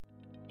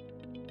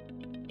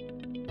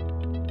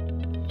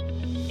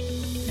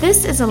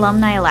This is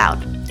Alumni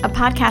Aloud, a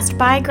podcast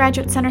by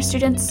Graduate Center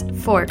students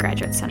for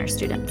Graduate Center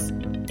students.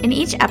 In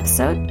each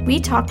episode,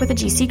 we talk with a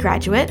GC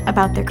graduate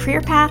about their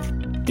career path,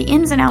 the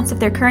ins and outs of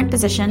their current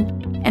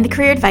position, and the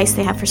career advice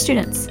they have for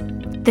students.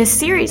 This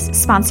series is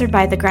sponsored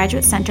by the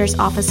Graduate Center's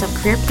Office of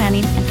Career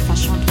Planning and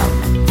Professional Development.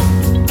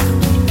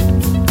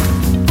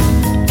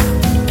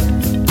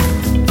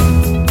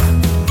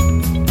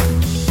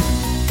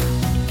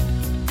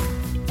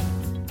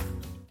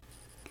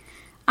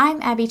 I'm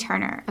Abby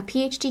Turner, a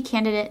PhD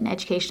candidate in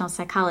educational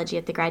psychology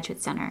at the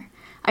Graduate Center.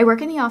 I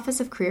work in the Office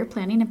of Career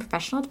Planning and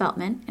Professional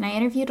Development, and I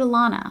interviewed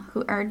Alana,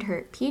 who earned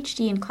her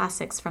PhD in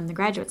Classics from the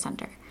Graduate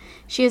Center.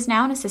 She is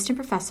now an assistant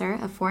professor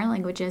of foreign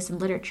languages and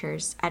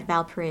literatures at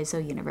Valparaiso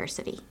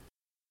University.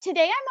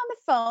 Today I'm on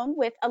the phone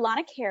with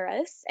Alana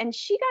Karras, and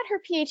she got her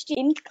PhD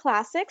in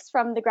Classics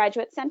from the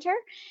Graduate Center,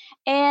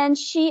 and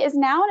she is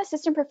now an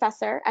assistant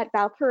professor at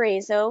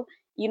Valparaiso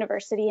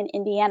University in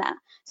Indiana.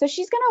 So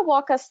she's going to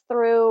walk us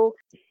through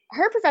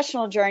her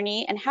professional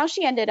journey and how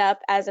she ended up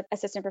as an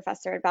assistant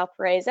professor at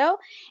Valparaiso.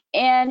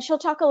 And she'll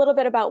talk a little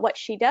bit about what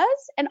she does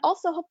and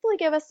also hopefully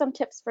give us some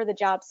tips for the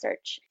job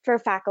search for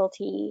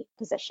faculty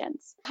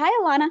positions. Hi,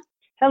 Alana.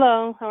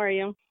 Hello, how are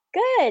you?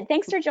 Good.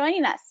 Thanks for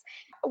joining us.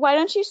 Why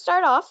don't you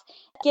start off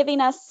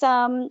giving us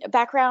some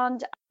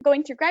background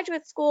going through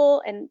graduate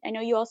school, and I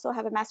know you also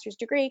have a master's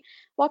degree.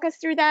 Walk us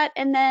through that,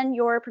 and then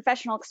your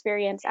professional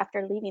experience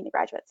after leaving the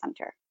Graduate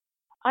Center.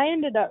 I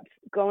ended up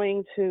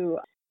going to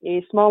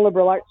a small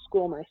liberal arts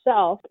school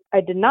myself.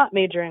 I did not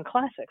major in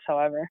classics,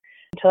 however,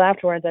 until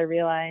afterwards I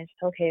realized,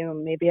 okay, well,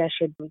 maybe I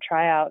should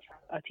try out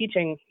a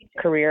teaching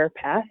career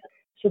path.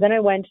 So then I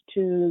went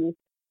to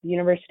the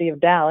University of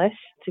Dallas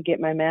to get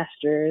my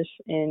master's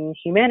in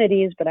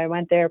humanities, but I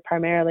went there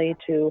primarily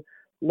to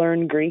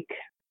learn Greek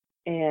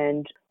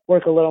and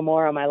work a little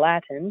more on my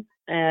Latin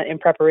in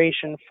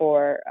preparation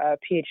for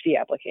PhD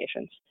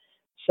applications.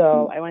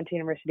 So I went to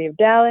University of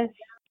Dallas,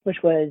 which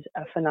was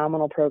a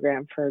phenomenal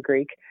program for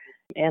Greek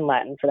and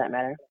Latin for that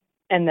matter.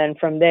 And then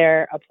from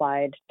there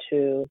applied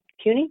to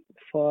CUNY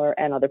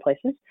and other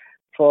places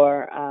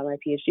for my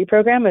PhD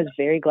program. I was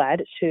very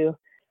glad to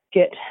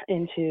get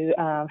into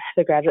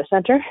the Graduate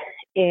Center.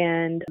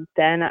 And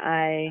then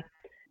I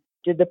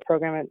did the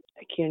program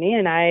at CUNY,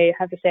 and I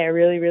have to say I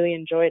really, really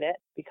enjoyed it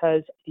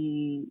because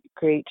the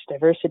great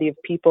diversity of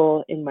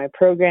people in my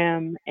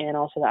program and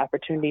also the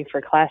opportunity for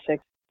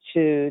classics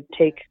to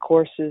take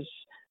courses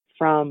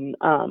from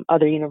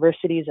other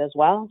universities as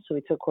well. So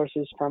we took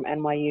courses from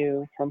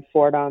NYU, from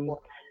Fordham,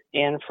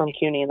 and from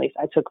CUNY. At least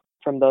I took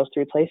from those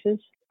three places,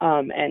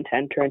 and to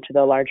enter into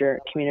the larger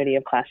community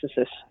of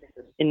classicists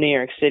in New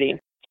York City.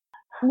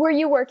 Were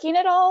you working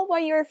at all while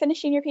you were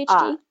finishing your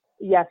PhD?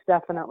 Yes,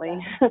 definitely.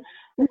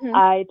 Mm-hmm.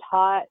 I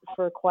taught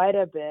for quite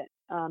a bit,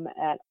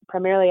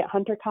 primarily at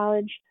Hunter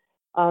College,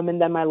 and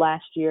then my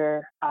last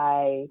year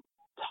I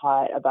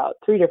taught about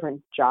 3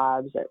 different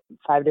jobs at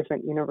 5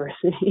 different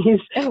universities,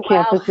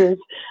 campuses,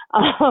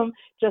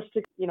 just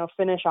to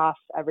finish off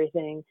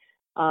everything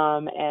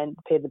and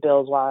pay the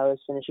bills while I was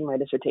finishing my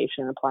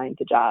dissertation and applying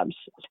to jobs.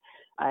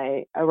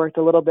 I worked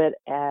a little bit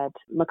at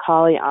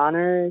Macaulay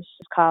Honors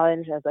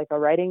College as like a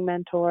writing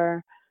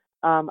mentor.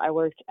 I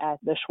worked at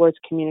the Schwartz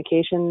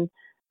Communication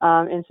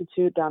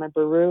Institute down at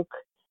Baruch,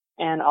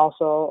 and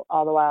also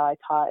all the while I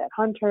taught at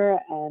Hunter,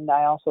 and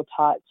I also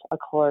taught a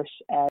course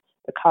at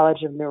the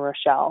College of New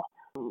Rochelle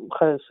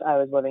because I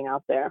was living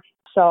out there.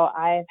 So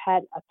I've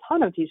had a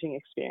ton of teaching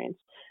experience,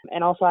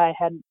 and also I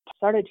had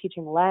started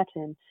teaching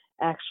Latin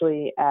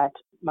actually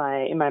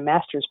in my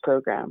master's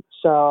program.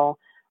 So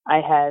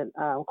I had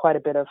quite a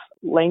bit of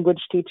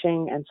language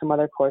teaching and some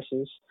other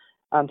courses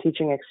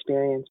teaching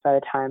experience by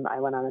the time I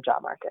went on the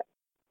job market.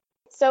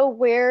 So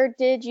where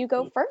did you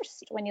go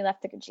first when you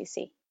left the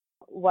GC?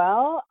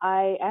 Well,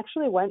 I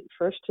actually went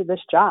first to this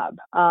job.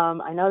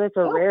 I know that's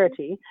a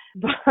rarity,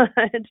 but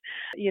it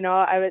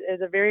was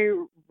a very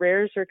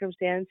rare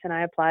circumstance, and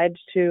I applied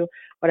to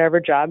whatever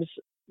jobs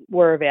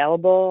were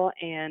available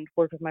and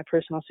worked with my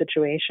personal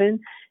situation.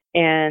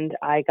 And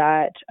I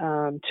got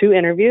 2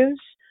 interviews,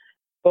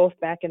 both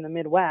back in the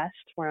Midwest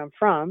where I'm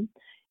from,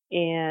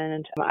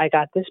 and I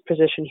got this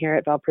position here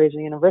at Valparaiso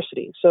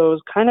University. So it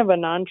was kind of a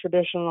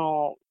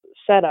non-traditional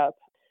setup,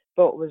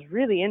 but what was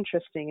really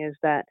interesting is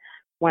that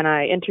when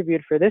I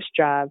interviewed for this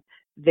job,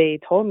 they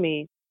told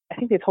me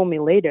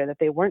later that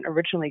they weren't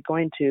originally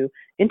going to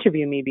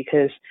interview me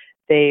because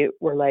they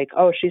were like,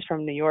 oh, she's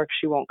from New York,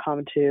 she won't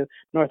come to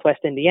Northwest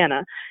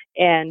Indiana.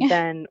 And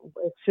then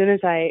as soon as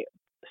I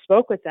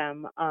spoke with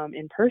them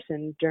in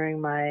person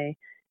during my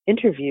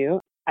interview,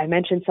 I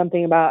mentioned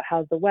something about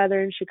how's the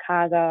weather in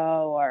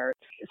Chicago or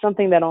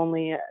something that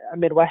only a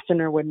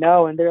Midwesterner would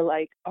know. And they're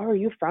like, oh, are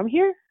you from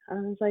here? I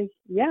was like,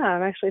 yeah,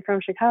 I'm actually from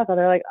Chicago.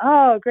 They're like,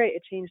 oh, great.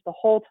 It changed the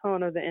whole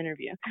tone of the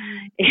interview.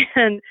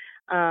 And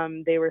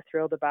they were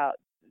thrilled about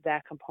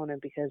that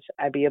component because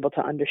I'd be able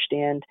to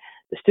understand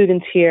the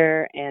students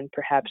here and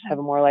perhaps have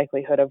a more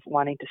likelihood of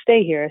wanting to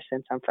stay here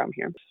since I'm from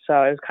here. So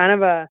it was kind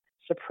of a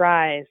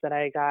surprised that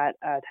I got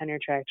a tenure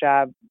track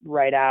job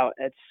right out.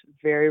 It's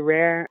very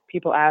rare.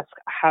 People ask,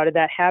 how did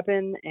that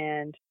happen?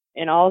 And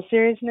in all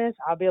seriousness,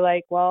 I'll be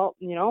like, well,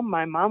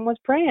 my mom was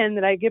praying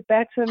that I get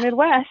back to the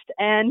Midwest,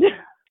 and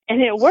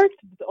it worked.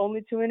 The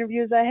only 2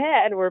 interviews I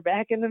had were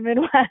back in the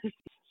Midwest.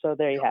 So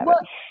there you have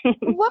it.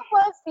 What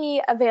was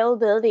the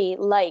availability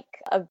like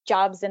of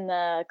jobs in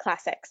the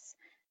classics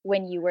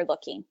when you were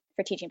looking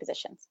for teaching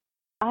positions?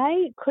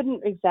 I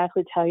couldn't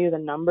exactly tell you the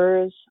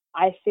numbers.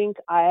 I think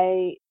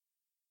I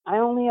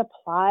only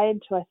applied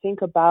to, I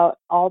think, about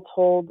all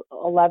told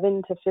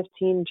 11 to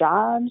 15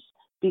 jobs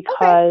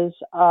because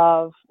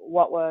of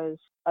what was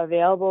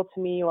available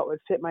to me, what would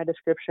fit my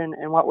description,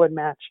 and what would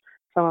match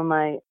some of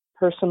my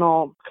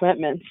personal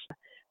commitments.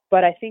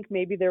 But I think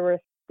maybe there were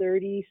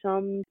 30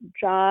 some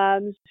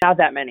jobs, not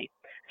that many.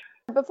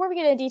 Before we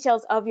get into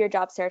details of your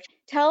job search,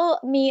 tell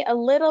me a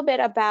little bit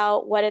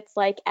about what it's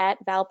like at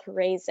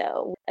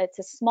Valparaiso. It's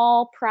a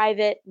small,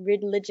 private,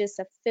 religious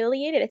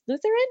affiliated,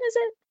 Lutheran, is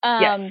it?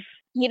 Yes.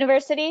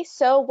 University.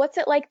 So what's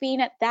it like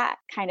being at that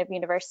kind of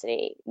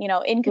university,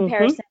 in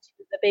comparison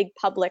to the big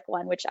public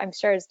one, which I'm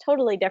sure is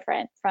totally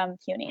different from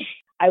CUNY?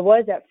 I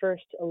was at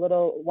first a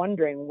little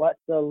wondering what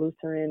the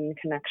Lutheran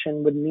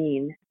connection would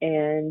mean.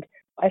 And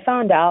I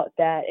found out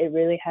that it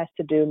really has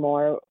to do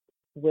more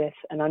with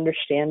an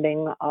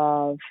understanding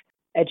of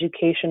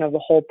education of the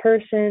whole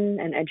person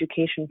and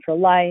education for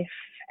life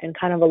and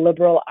kind of a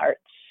liberal arts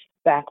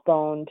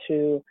backbone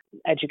to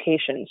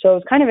education. So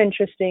it's kind of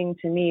interesting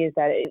to me is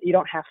that you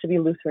don't have to be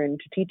Lutheran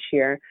to teach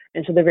here.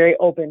 And so they're very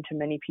open to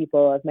many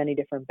people of many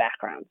different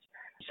backgrounds.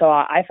 So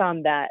I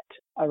found that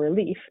a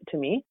relief to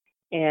me.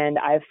 And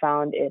I've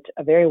found it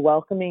a very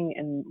welcoming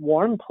and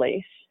warm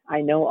place.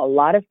 I know a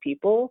lot of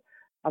people.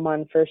 I'm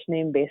on first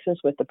name basis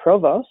with the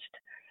provost.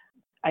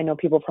 I know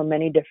people from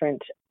many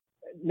different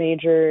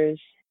majors,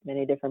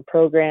 many different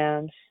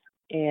programs.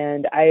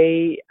 And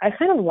I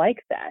kind of like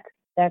that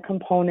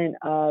component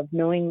of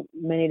knowing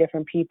many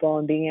different people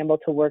and being able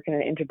to work in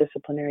an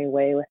interdisciplinary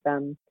way with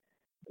them.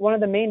 One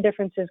of the main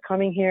differences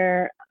coming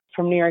here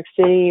from New York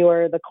City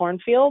or the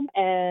cornfield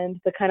and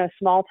the kind of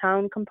small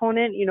town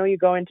component, you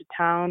go into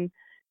town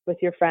with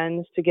your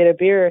friends to get a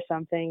beer or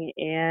something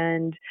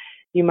and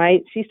you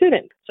might see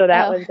students. So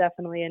that was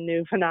definitely a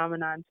new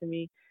phenomenon to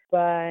me,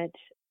 but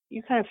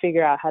you kind of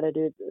figure out how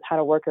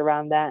to work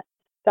around that.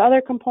 The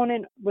other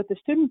component with the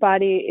student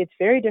body, it's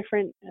very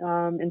different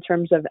in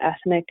terms of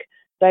ethnic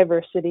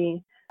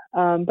diversity.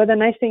 But the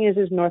nice thing is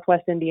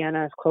Northwest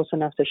Indiana is close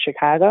enough to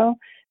Chicago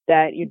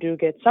that you do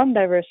get some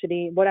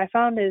diversity. What I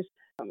found is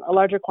a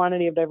larger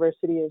quantity of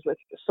diversity is with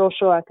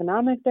social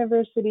economic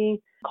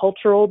diversity,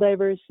 cultural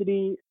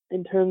diversity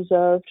in terms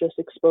of just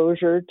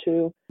exposure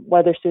to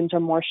whether students are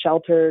more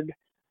sheltered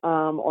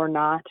or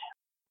not.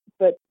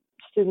 But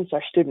students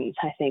are students,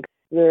 I think.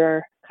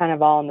 They're kind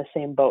of all in the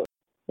same boat.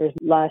 There's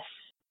less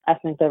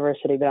ethnic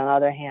diversity, but on the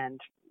other hand,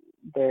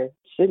 they're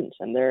students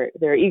and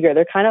they're eager.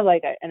 They're kind of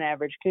like an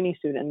average CUNY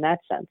student in that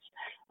sense.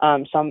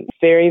 Some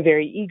very,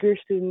 very eager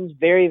students,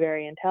 very,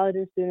 very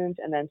intelligent students,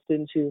 and then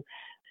students who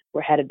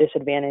had a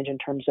disadvantage in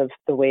terms of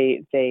the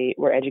way they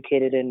were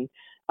educated in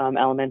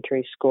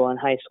elementary school and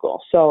high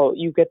school. So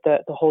you get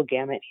the whole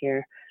gamut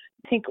here.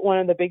 I think one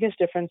of the biggest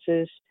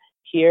differences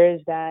here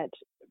is that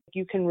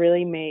you can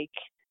really make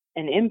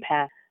an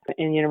impact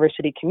in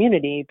university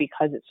community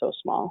because it's so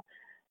small.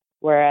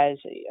 Whereas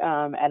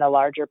at a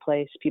larger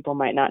place, people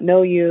might not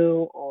know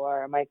you, or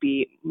there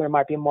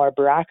might be more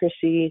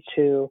bureaucracy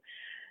to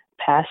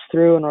pass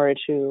through in order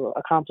to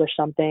accomplish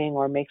something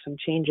or make some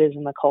changes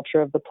in the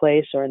culture of the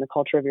place or in the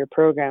culture of your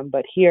program.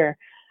 But here,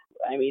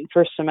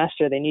 first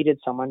semester, they needed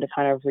someone to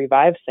kind of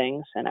revive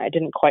things, and I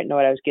didn't quite know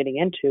what I was getting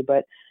into,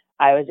 but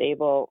I was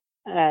able,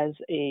 as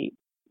a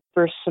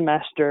first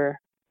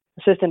semester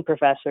assistant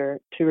professor,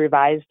 to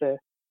revise the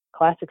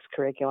classics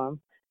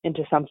curriculum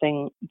into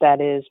something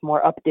that is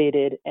more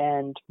updated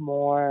and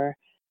more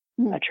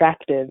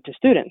attractive to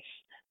students.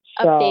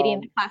 So,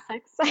 updating the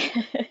classics.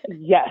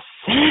 Yes,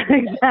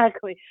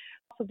 exactly.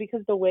 Also,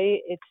 because the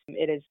way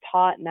it is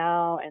taught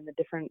now and the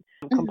different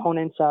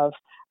components of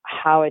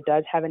how it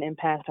does have an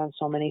impact on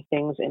so many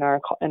things in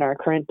our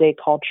current day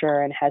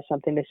culture and has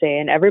something to say.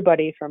 And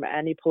everybody from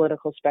any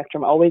political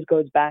spectrum always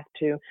goes back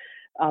to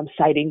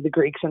citing the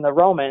Greeks and the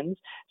Romans.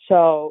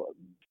 So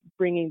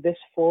bringing this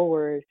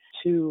forward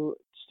to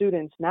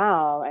students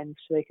now and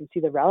so they can see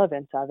the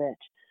relevance of it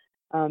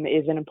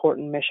is an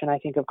important mission, I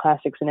think, of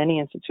classics in any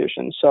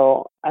institution.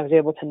 So I was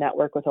able to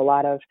network with a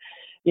lot of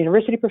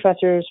university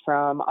professors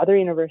from other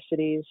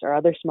universities or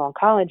other small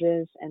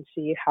colleges and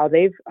see how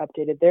they've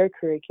updated their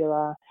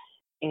curricula.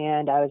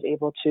 And I was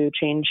able to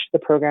change the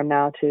program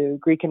now to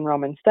Greek and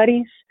Roman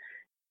studies.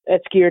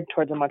 It's geared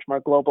towards a much more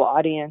global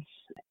audience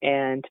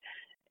and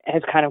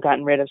has kind of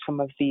gotten rid of some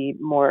of the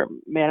more,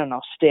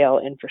 stale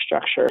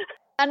infrastructure.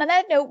 And on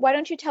that note, why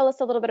don't you tell us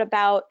a little bit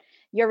about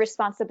your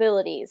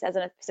responsibilities as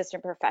an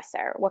assistant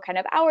professor? What kind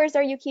of hours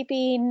are you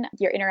keeping,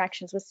 your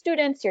interactions with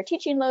students, your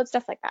teaching load,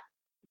 stuff like that?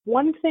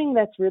 One thing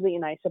that's really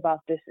nice about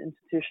this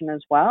institution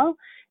as well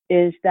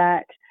is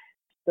that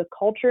the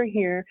culture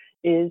here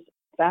is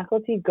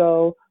faculty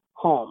go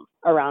home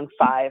around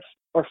 5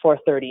 or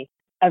 4:30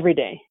 every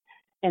day,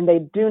 and they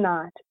do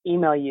not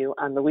email you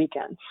on the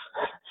weekends.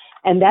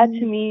 And that,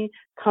 to me,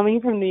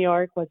 coming from New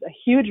York, was a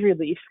huge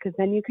relief, because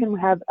then you can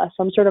have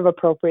some sort of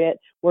appropriate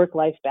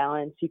work-life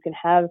balance. You can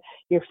have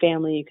your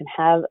family, you can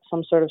have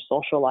some sort of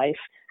social life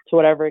to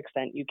whatever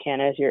extent you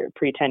can as your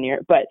pre-tenure.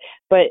 But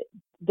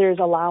there's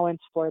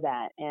allowance for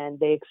that, and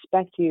they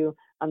expect you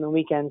on the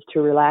weekends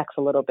to relax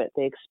a little bit.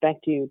 They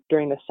expect you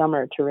during the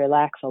summer to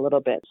relax a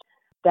little bit.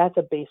 That's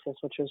a basis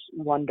which is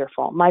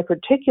wonderful. My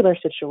particular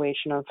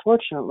situation,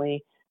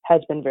 unfortunately,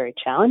 has been very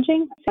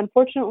challenging.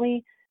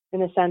 Unfortunately, in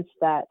the sense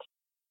that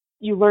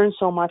you learn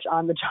so much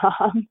on the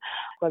job,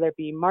 whether it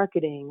be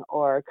marketing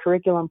or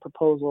curriculum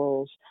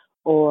proposals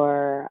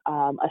or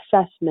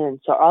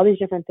assessments or all these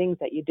different things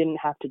that you didn't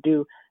have to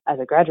do as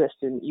a graduate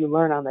student. You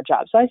learn on the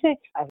job. So I say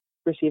I've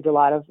received a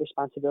lot of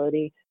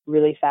responsibility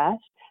really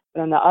fast,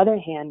 but on the other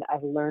hand,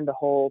 I've learned a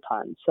whole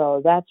ton.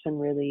 So that's been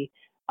really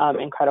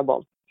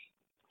incredible.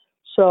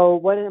 So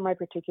what are my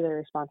particular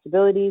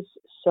responsibilities?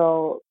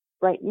 So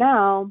right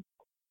now,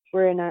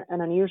 we're in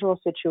an unusual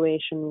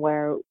situation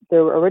where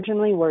there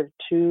originally were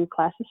 2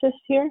 classicists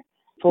here,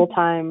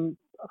 full-time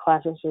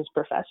classicist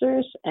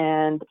professors,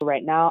 and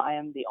right now I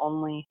am the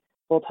only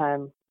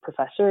full-time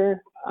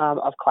professor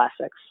of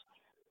classics.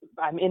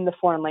 I'm in the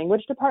foreign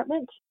language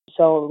department,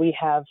 so we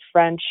have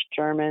French,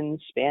 German,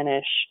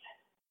 Spanish,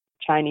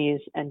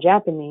 Chinese, and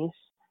Japanese,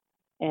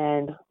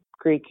 and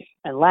Greek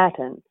and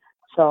Latin.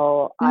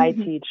 So I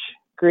teach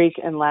Greek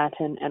and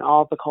Latin and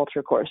all the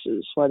culture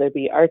courses, whether it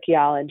be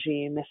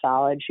archaeology,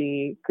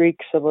 mythology, Greek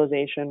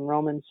civilization,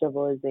 Roman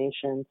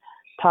civilization,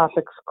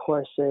 topics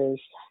courses,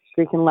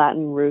 Greek and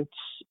Latin roots,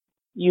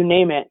 you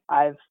name it.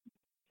 I've,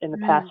 in the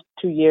past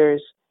 2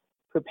 years,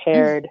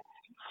 prepared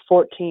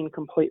 14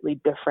 completely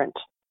different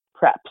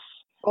preps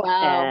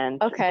and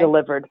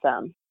delivered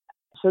them.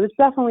 So it's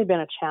definitely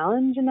been a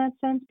challenge in that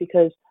sense,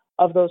 because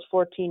of those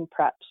 14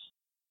 preps,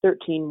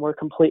 13 were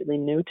completely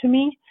new to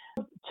me.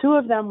 2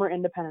 of them were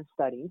independent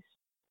studies,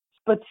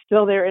 but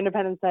still they're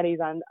independent studies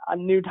on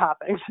new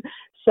topics.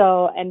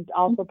 So, and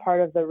also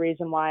part of the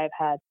reason why I've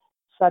had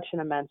such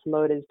an immense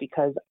load is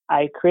because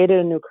I created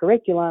a new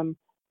curriculum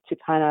to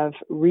kind of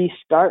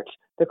restart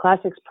the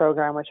classics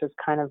program, which was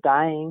kind of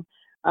dying.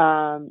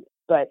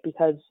 But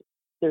because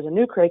there's a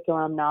new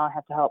curriculum, now I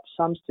have to help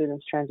some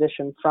students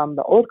transition from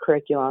the old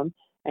curriculum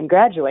and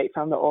graduate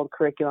from the old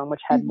curriculum,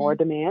 which had more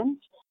demands,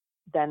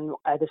 then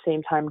at the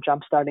same time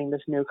jumpstarting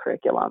this new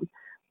curriculum,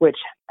 which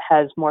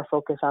has more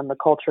focus on the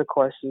culture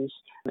courses,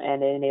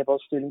 and it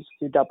enables students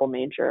to double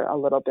major a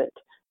little bit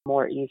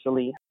more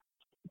easily.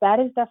 That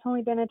has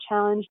definitely been a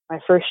challenge. My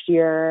first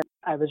year,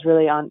 I was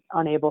really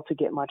unable to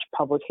get much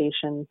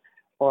publication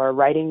or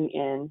writing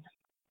in.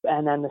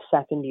 And then the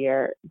second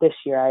year, this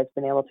year, I've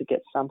been able to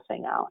get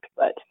something out,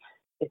 but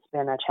it's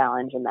been a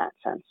challenge in that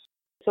sense.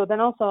 So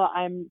then also,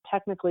 I'm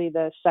technically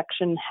the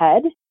section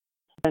head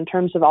in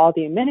terms of all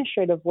the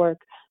administrative work,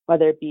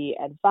 whether it be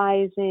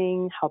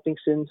advising, helping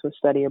students with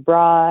study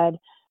abroad,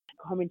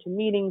 coming to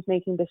meetings,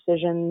 making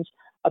decisions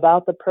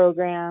about the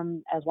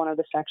program as one of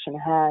the section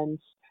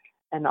heads,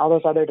 and all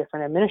those other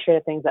different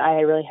administrative things that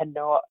I really had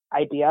no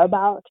idea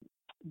about.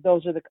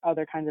 Those are the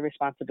other kinds of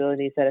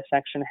responsibilities that a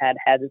section head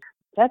has.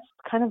 That's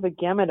kind of the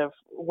gamut of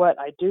what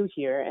I do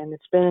here, and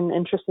it's been an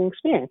interesting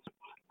experience.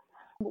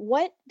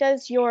 What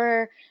does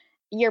your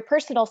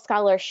personal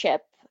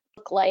scholarship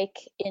look like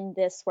in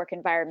this work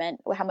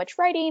environment? How much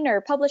writing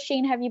or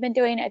publishing have you been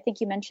doing? I think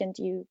you mentioned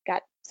you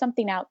got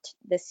something out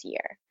this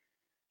year.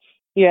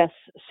 Yes.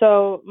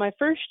 So my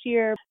first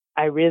year,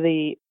 I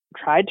really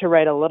tried to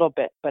write a little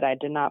bit, but I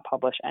did not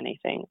publish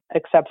anything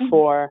except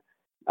for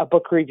a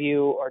book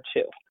review or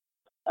 2.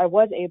 I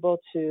was able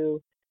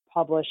to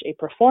publish a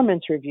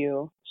performance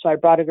review. So I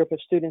brought a group of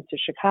students to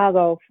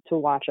Chicago to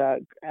watch a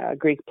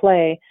Greek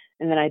play,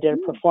 and then I did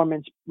a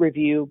performance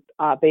review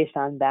based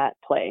on that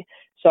play.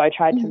 So I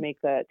tried to make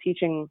the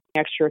teaching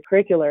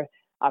extracurricular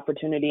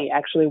opportunity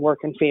actually work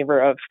in favor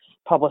of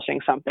publishing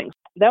something.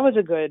 That was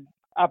a good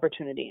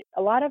opportunity.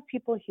 A lot of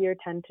people here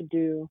tend to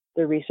do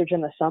the research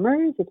in the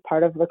summers. It's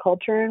part of the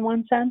culture in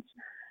one sense,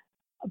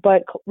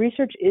 but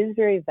research is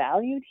very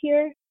valued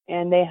here.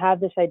 And they have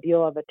this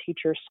ideal of a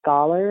teacher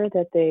scholar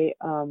that they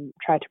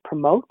try to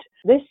promote.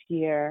 This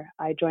year,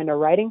 I joined a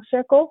writing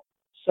circle.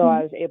 So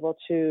I was able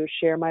to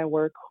share my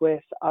work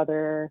with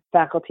other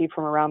faculty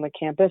from around the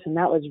campus, and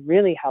that was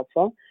really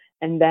helpful.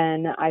 And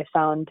then I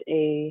found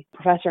a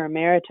professor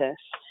emeritus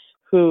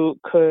who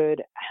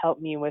could help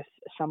me with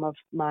some of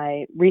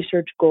my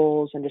research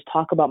goals and just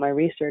talk about my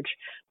research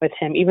with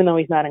him. Even though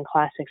he's not in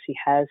classics, he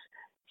has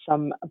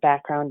some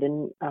background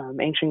in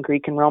ancient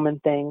Greek and Roman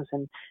things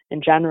and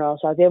in general.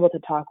 So I was able to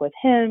talk with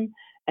him.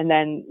 And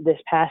then this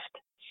past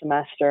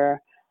semester,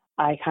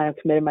 I kind of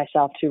committed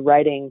myself to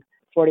writing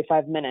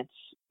 45 minutes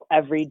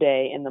every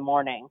day in the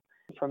morning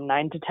from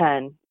 9 to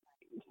 10,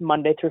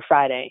 Monday through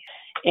Friday.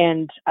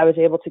 And I was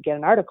able to get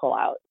an article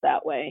out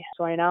that way.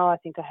 So right now I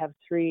think I have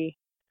 3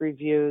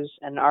 reviews,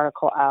 an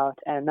article out,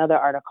 and another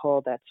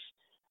article that's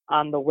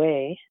on the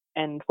way.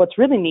 And what's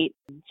really neat,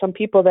 some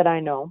people that I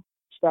know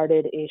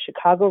started a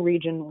Chicago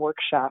region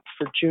workshop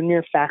for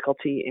junior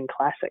faculty in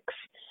classics.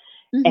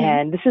 Mm-hmm.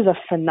 And this is a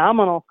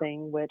phenomenal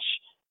thing, which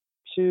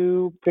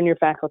two junior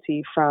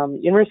faculty from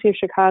University of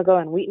Chicago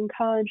and Wheaton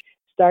College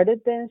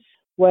started this,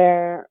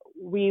 where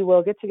we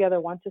will get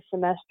together once a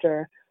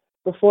semester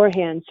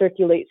beforehand,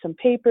 circulate some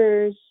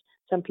papers.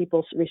 Some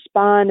people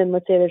respond, and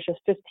let's say there's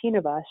just 15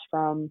 of us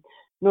from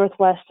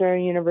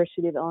Northwestern,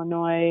 University of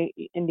Illinois,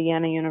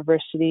 Indiana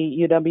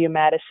University,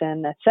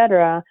 UW-Madison,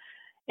 etc.,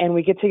 and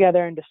we get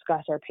together and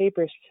discuss our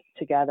papers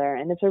together.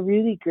 And it's a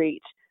really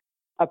great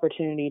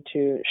opportunity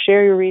to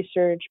share your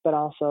research, but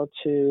also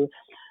to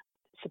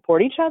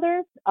support each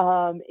other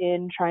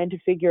in trying to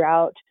figure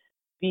out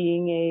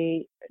being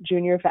a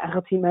junior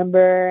faculty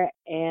member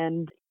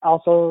and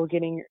also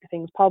getting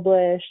things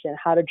published and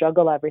how to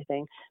juggle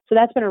everything. So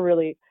that's been a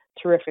really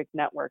terrific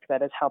network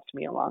that has helped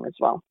me along as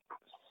well.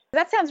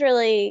 That sounds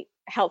really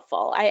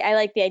helpful. I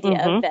like the idea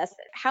Mm-hmm. of this.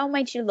 How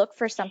might you look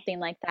for something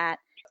like that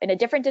in a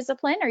different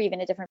discipline or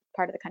even a different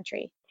part of the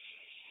country?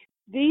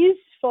 These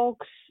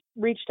folks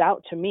reached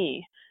out to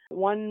me.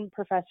 One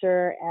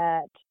professor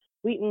at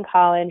Wheaton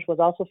College was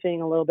also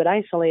feeling a little bit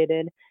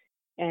isolated,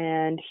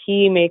 and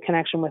he made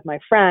connection with my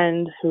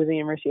friend who's at the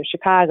University of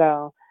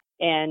Chicago,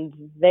 and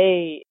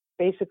they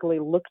basically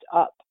looked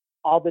up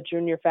all the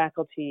junior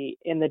faculty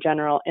in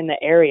the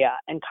area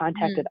and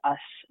contacted us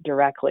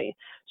directly.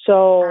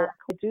 So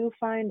I do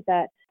find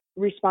that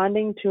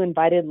responding to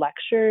invited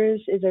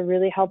lectures is a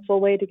really helpful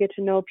way to get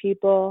to know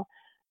people.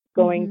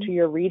 Going to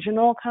your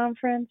regional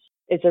conference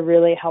is a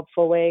really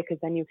helpful way because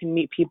then you can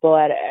meet people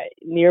at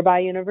nearby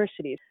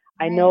universities.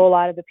 I know a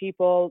lot of the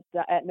people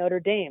at Notre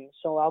Dame,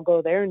 so I'll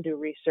go there and do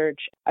research.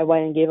 I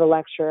went and gave a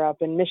lecture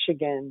up in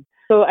Michigan.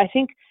 So I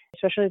think,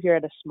 especially if you're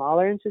at a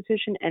smaller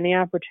institution, any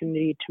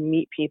opportunity to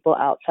meet people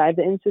outside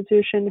the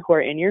institution who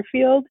are in your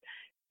field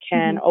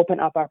can open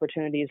up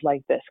opportunities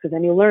like this, because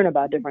then you learn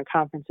about different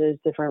conferences,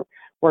 different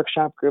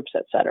workshop groups,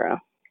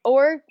 etc.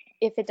 Or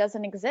if it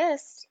doesn't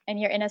exist and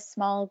you're in a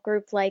small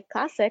group like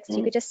Classics,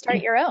 you could just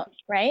start your own,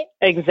 right?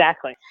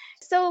 Exactly.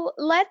 So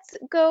let's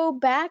go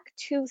back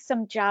to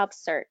some job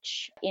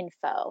search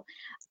info.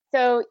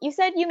 So you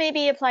said you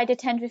maybe applied to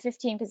 10 to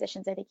 15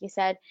 positions, I think you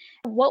said.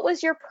 What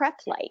was your prep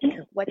like?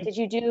 What did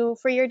you do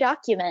for your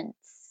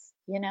documents?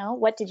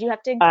 What did you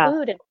have to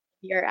include in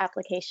your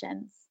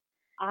applications?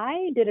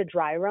 I did a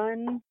dry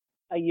run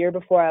a year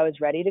before I was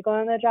ready to go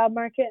on the job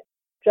market,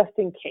 just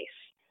in case.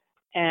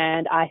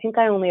 And I think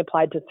I only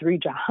applied to 3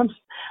 jobs.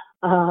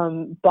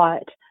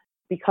 But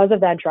because of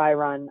that dry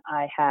run,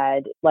 I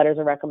had letters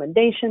of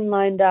recommendation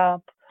lined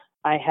up.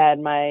 I had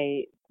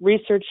my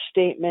research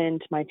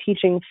statement, my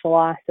teaching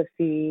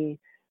philosophy,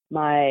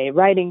 my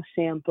writing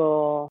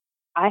sample.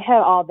 I had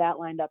all that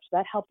lined up. So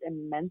that helped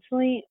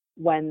immensely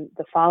when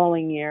the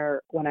following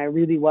year, when I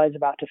really was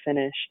about to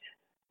finish,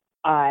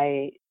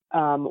 I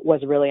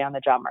was really on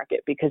the job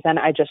market, because then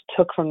I just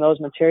took from those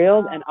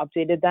materials and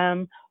updated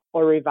them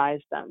or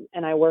revised them.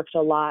 And I worked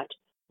a lot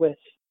with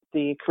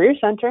the Career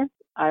Center.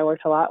 I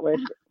worked a lot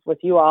with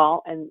you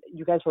all, and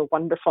you guys were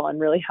wonderful and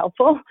really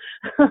helpful.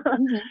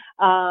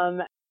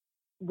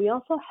 We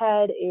also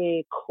had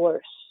a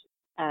course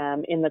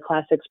in the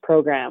Classics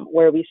program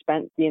where we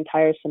spent the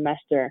entire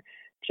semester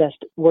just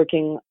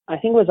working. I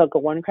think it was like a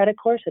 1-credit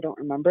course. I don't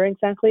remember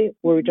exactly,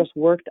 where we just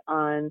worked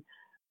on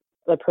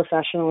the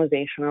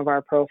professionalization of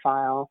our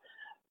profile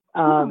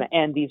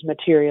and these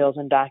materials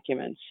and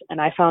documents. And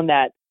I found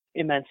that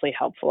immensely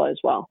helpful as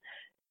well.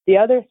 The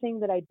other thing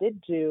that I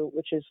did do,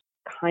 which is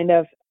kind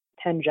of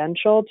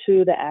tangential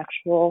to the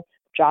actual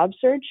job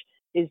search,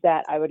 is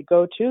that I would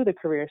go to the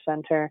Career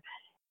Center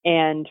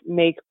and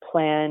make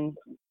plan,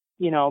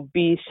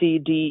 B, C,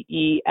 D,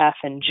 E, F,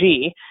 and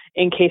G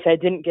in case I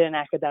didn't get an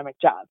academic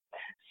job.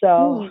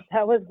 So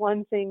that was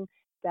one thing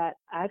that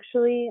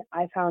actually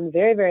I found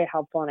very, very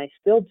helpful, and I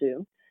still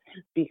do,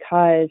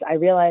 because I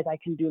realized I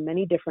can do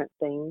many different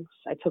things.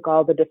 I took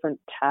all the different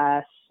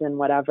tests and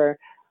whatever,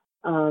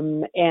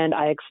 and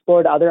I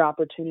explored other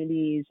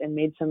opportunities and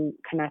made some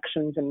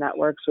connections and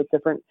networks with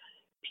different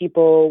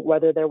people,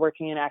 whether they're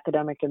working in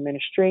academic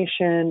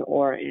administration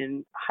or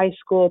in high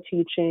school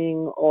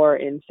teaching or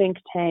in think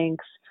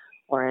tanks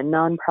or in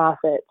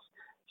nonprofits.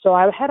 So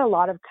I had a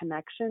lot of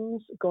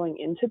connections going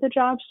into the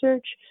job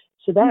search.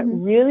 So that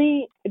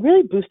really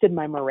boosted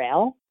my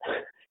morale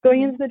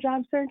going into the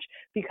job search,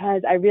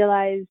 because I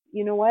realized,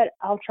 you know what,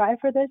 I'll try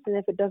for this. And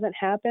if it doesn't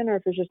happen, or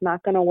if it's just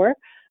not going to work,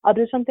 I'll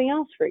do something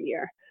else for a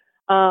year.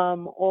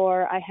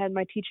 Or I had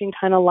my teaching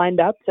kind of lined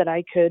up that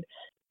I could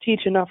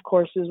teach enough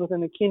courses within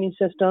the CUNY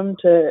system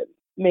to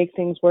make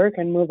things work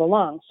and move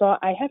along. So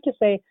I have to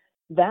say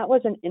that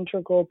was an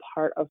integral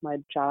part of my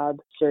job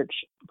search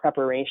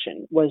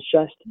preparation, was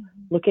just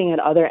looking at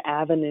other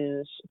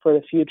avenues for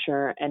the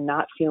future and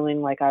not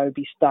feeling like I would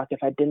be stuck if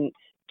I didn't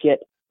get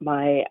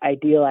my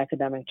ideal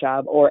academic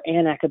job or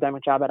an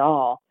academic job at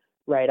all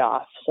right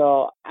off.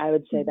 So I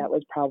would say that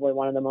was probably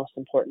one of the most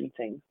important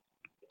things.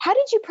 How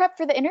did you prep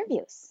for the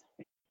interviews?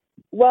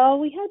 Well,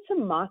 we had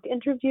some mock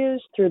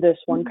interviews through this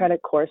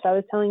 1-credit course I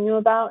was telling you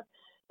about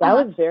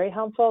That was very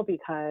helpful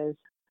because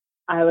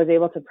I was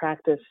able to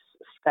practice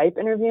Skype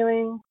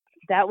interviewing.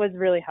 That was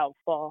really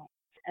helpful.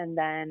 And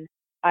then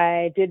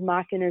I did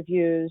mock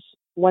interviews.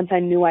 Once I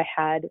knew I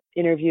had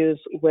interviews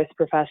with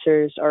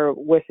professors or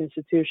with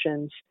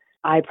institutions,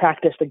 I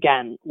practiced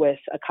again with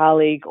a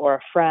colleague or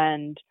a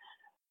friend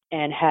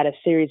and had a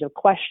series of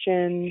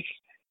questions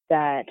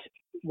that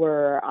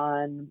were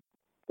on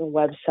the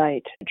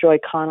website. Joy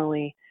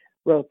Connolly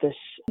wrote this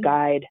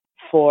guide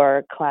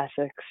for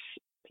classics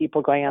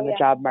people going on the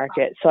job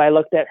market. So I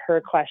looked at her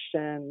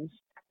questions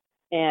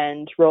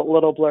and wrote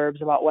little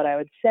blurbs about what I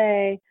would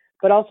say.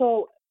 But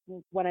also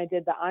when I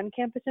did the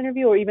on-campus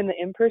interview or even the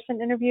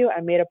in-person interview,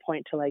 I made a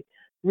point to like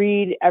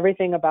read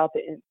everything about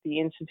the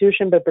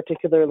institution, but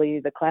particularly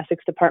the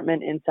classics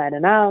department inside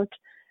and out,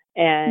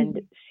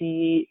 and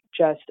see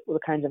just the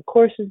kinds of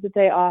courses that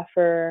they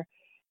offer,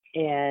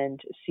 and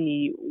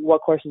see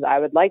what courses I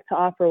would like to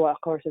offer,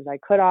 what courses I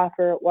could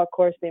offer, what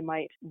course they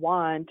might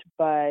want,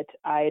 but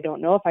I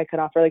don't know if I could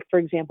offer. Like, for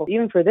example,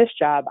 even for this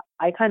job,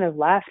 I kind of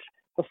laughed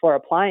before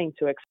applying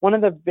to it. One of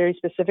the very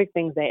specific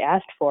things they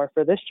asked for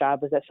this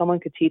job was that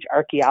someone could teach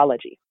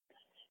archaeology.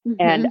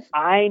 And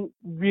I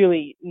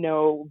really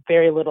know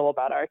very little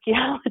about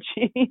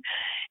archaeology,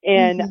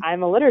 and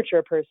I'm a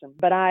literature person,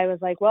 but I was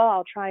like, well,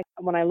 I'll try.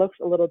 When I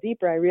looked a little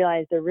deeper, I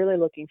realized they're really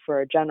looking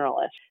for a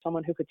generalist,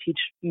 someone who could teach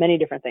many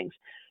different things.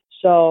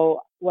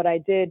 So what I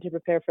did to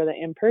prepare for the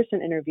in-person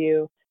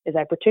interview is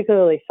I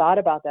particularly thought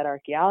about that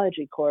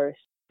archaeology course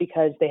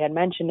because they had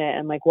mentioned it.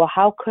 And like, well,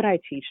 how could I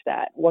teach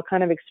that? What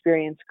kind of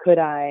experience could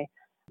I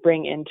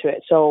bring into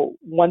it? So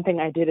one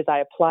thing I did is I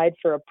applied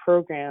for a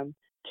program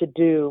to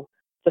do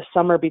the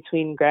summer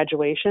between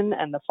graduation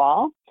and the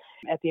fall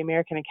at the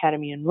American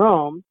Academy in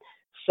Rome,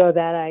 so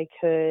that I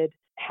could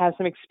have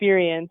some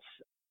experience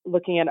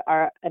looking at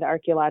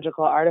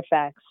archaeological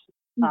artifacts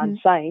on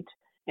site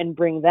and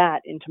bring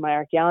that into my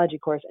archaeology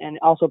course, and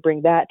also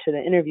bring that to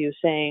the interview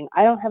saying,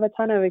 I don't have a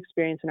ton of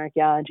experience in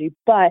archaeology,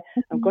 but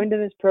I'm going to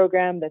this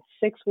program that's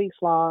 6 weeks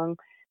long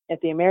at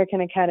the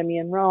American Academy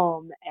in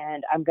Rome,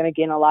 and I'm going to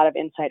gain a lot of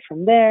insight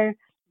from there.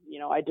 You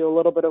know, I do a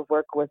little bit of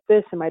work with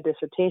this in my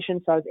dissertation,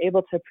 so I was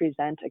able to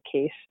present a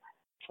case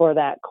for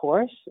that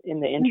course in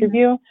the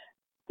interview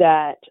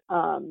that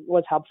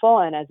was helpful.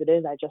 And as it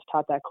is, I just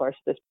taught that course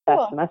this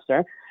past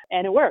semester,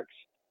 and it works.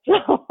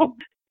 So.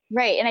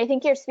 Right. And I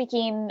think you're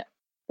speaking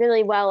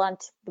really well on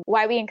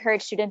why we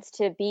encourage students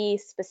to be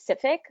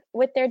specific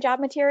with their job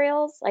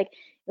materials. Like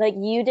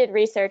you did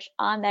research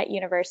on that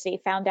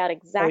university, found out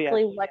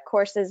exactly what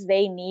courses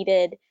they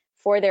needed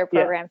for their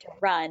program to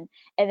run,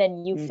 and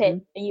then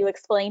you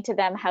explain to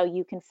them how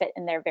you can fit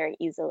in there very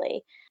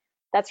easily.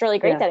 That's really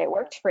great that it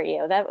worked for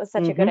you. That was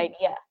such a good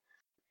idea.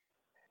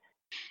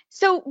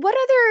 So what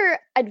other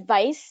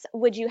advice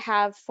would you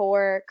have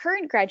for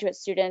current graduate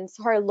students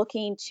who are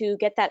looking to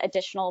get that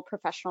additional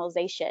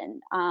professionalization,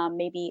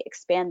 maybe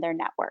expand their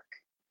network?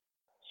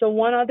 So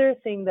one other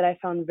thing that I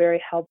found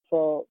very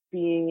helpful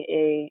being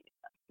a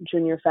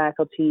junior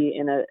faculty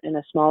in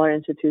a smaller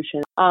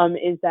institution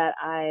is that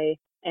I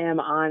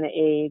am on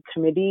a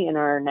committee in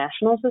our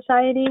national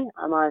society.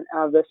 I'm on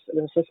the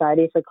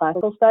Society for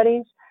Classical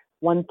Studies.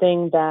 One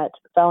thing that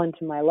fell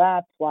into my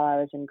lap while I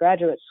was in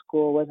graduate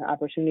school was an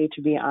opportunity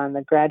to be on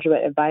the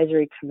Graduate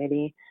Advisory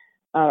Committee,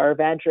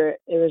 it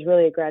was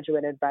really a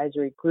graduate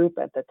advisory group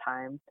at the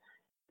time.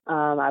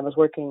 I was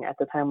working at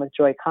the time with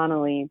Joy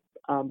Connolly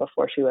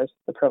before she was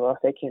the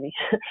provost at CUNY.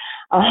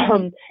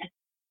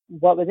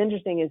 What was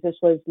interesting is this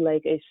was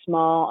like a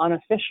small,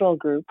 unofficial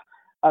group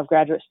of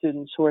graduate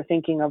students who were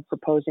thinking of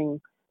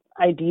proposing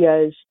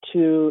ideas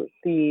to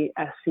the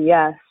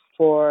SCS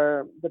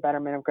for the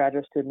betterment of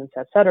graduate students,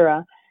 et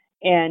cetera.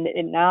 And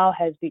it now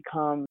has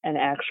become an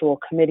actual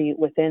committee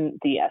within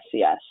the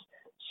SCS.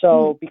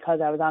 So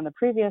because I was on the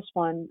previous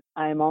one,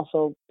 I'm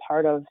also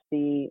part of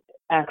the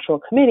actual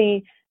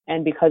committee.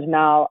 And because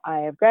now I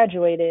have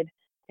graduated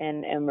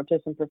and am a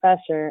assistant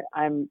professor,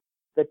 I'm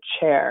the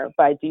chair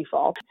by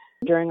default.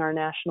 During our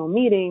national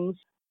meetings,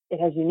 it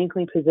has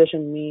uniquely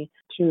positioned me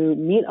to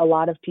meet a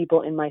lot of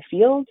people in my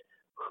field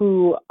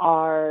who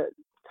are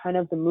kind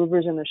of the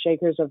movers and the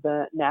shakers of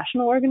the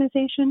national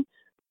organization,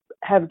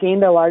 have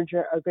gained a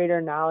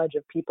greater knowledge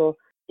of people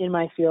in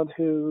my field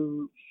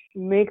who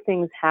make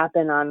things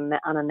happen on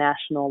a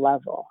national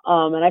level.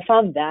 And I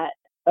found that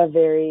a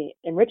very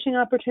enriching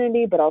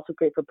opportunity, but also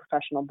great for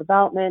professional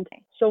development.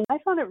 So I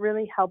found it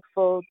really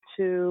helpful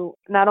to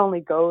not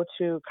only go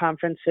to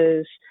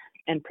conferences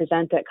and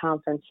present at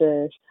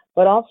conferences,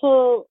 but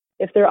also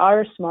if there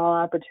are small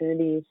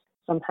opportunities,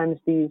 sometimes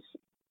these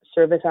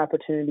service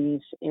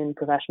opportunities in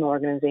professional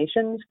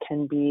organizations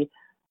can be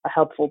a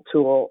helpful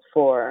tool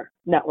for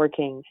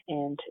networking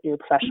and your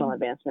professional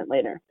advancement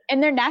later.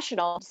 And they're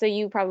national, so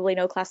you probably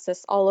know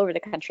classicists all over the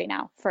country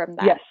now from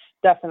that. Yes,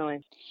 definitely.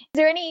 Is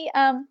there any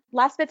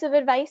last bits of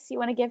advice you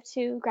want to give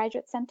to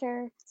Graduate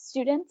Center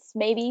students,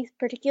 maybe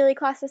particularly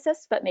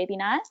classicists, but maybe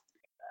not?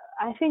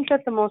 I think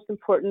that the most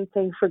important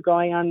thing for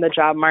going on the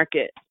job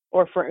market,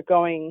 or for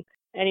going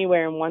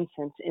anywhere in one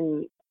sense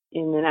in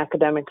in an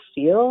academic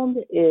field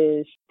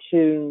is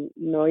to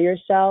know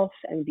yourself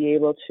and be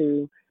able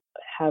to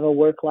have a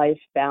work-life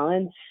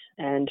balance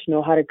and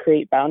know how to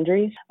create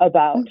boundaries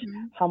about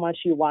how much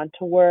you want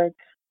to work,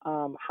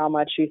 how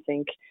much you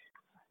think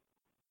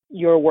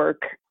your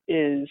work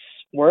is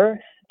worth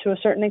to a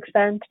certain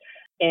extent.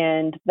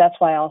 And that's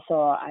why also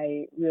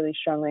I really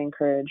strongly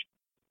encourage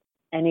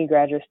any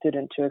graduate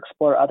student to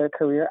explore other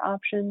career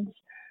options,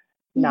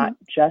 not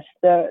just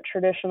the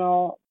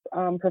traditional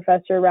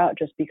professor route,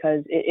 just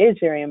because it is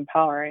very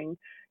empowering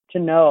to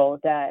know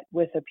that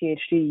with a PhD,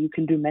 you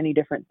can do many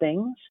different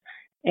things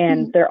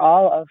and they're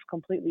all of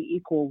completely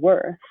equal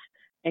worth.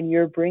 And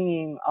you're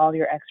bringing all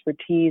your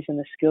expertise and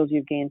the skills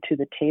you've gained to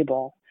the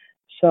table.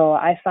 So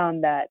I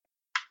found that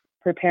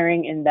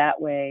preparing in that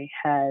way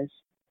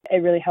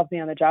it really helped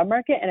me on the job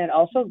market. And it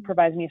also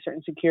provides me a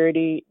certain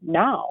security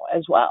now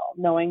as well,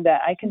 knowing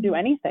that I can do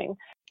anything.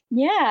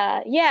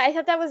 Yeah. I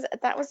thought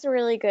that was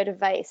really good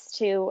advice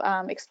to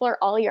explore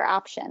all your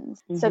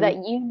options so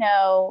that you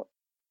know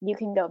you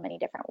can go many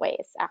different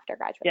ways after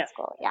graduate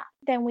school. Yeah.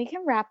 Then we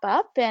can wrap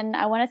up. And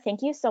I want to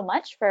thank you so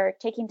much for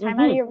taking time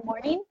out of your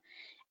morning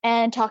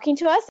and talking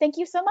to us. Thank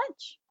you so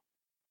much.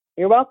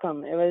 You're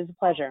welcome. It was a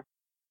pleasure.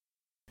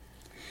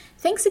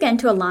 Thanks again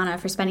to Alana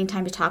for spending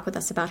time to talk with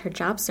us about her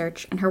job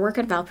search and her work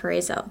at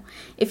Valparaiso.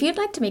 If you'd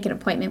like to make an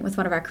appointment with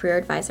one of our career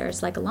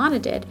advisors like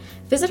Alana did,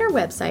 visit our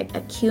website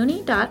at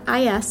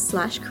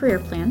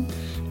cuny.is/careerplan,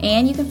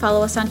 and you can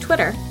follow us on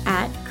Twitter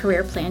at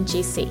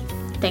CareerPlanGC.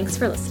 Thanks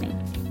for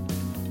listening.